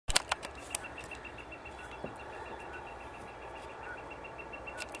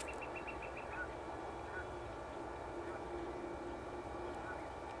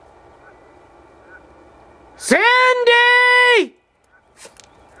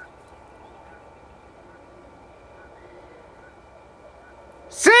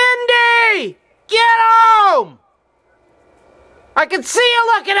I can see you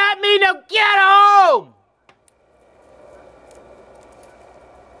looking at me. Now get home.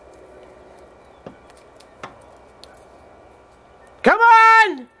 Come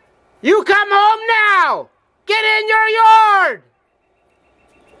on! You come home now! Get in your yard!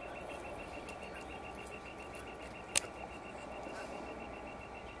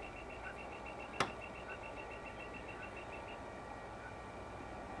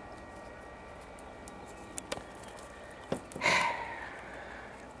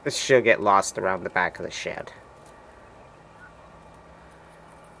 This should get lost around the back of the shed.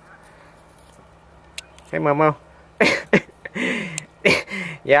 Hey, Momo.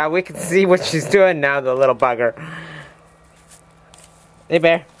 Yeah, we can see what she's doing now, the little bugger. Hey,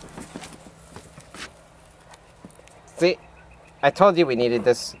 Bear. See? I told you we needed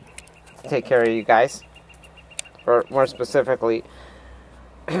this to take care of you guys. Or more specifically...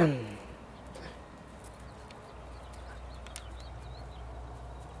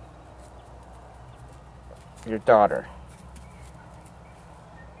 your daughter.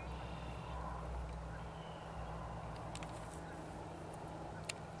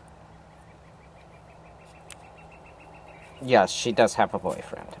 Yes, she does have a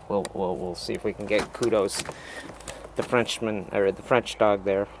boyfriend. We'll see if we can get kudos. The Frenchman, or the French dog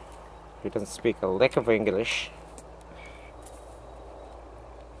there, who doesn't speak a lick of English.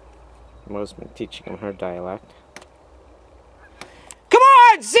 Mo's been teaching him her dialect. Come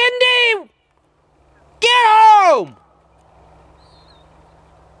on, Cindy! Get home!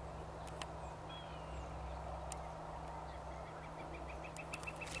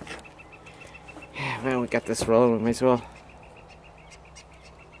 Man, we got this rolling. We might as well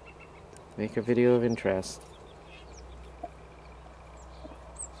make a video of interest.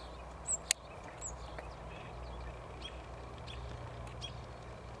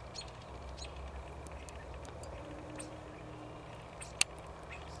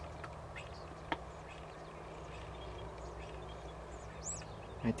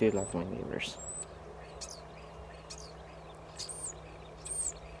 I do love my neighbors.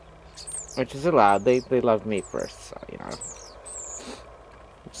 Which is allowed. They love me first, so, you know.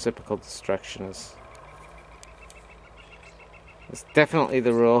 Reciprocal destruction is definitely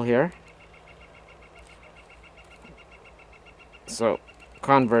the rule here. So,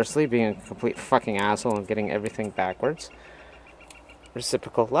 conversely, being a complete fucking asshole and getting everything backwards.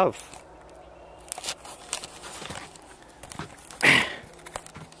 Reciprocal love.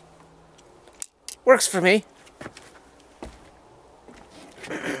 Works for me.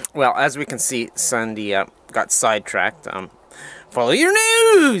 Well, as we can see, Sunday got sidetracked. Follow your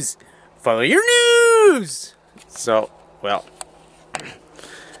news! Follow your news! So, well,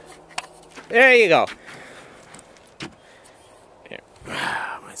 there you go. Here.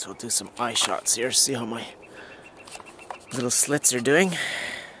 Might as well do some eye shots here, see how my little slits are doing.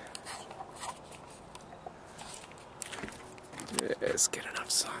 Let's get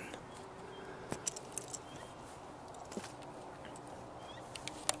enough sun.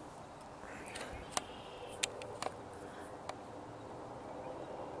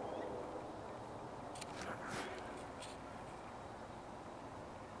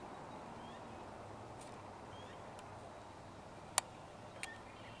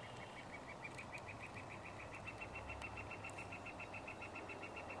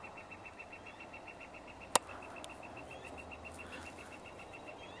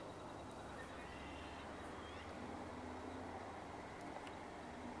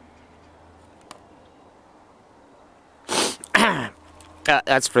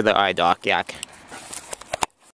 That's for the eye doc, yak.